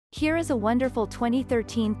Here is a wonderful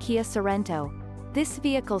 2013 Kia Sorento. This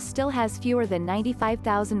vehicle still has fewer than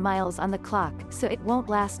 95,000 miles on the clock, so it won't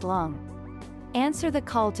last long. Answer the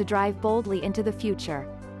call to drive boldly into the future.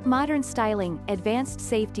 Modern styling, advanced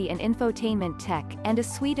safety and infotainment tech, and a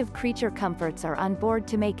suite of creature comforts are on board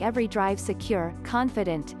to make every drive secure,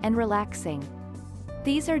 confident, and relaxing.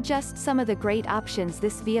 These are just some of the great options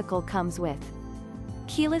this vehicle comes with: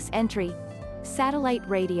 keyless entry, satellite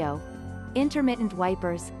radio, intermittent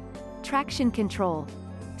wipers, traction control,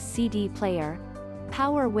 CD player,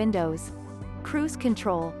 power windows, cruise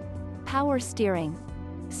control, power steering,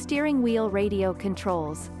 steering wheel radio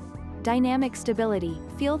controls, dynamic stability.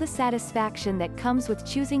 Feel the satisfaction that comes with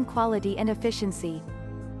choosing quality and efficiency.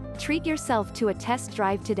 Treat yourself to a test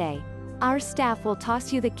drive today. Our staff will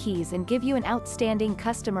toss you the keys and give you an outstanding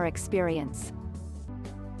customer experience.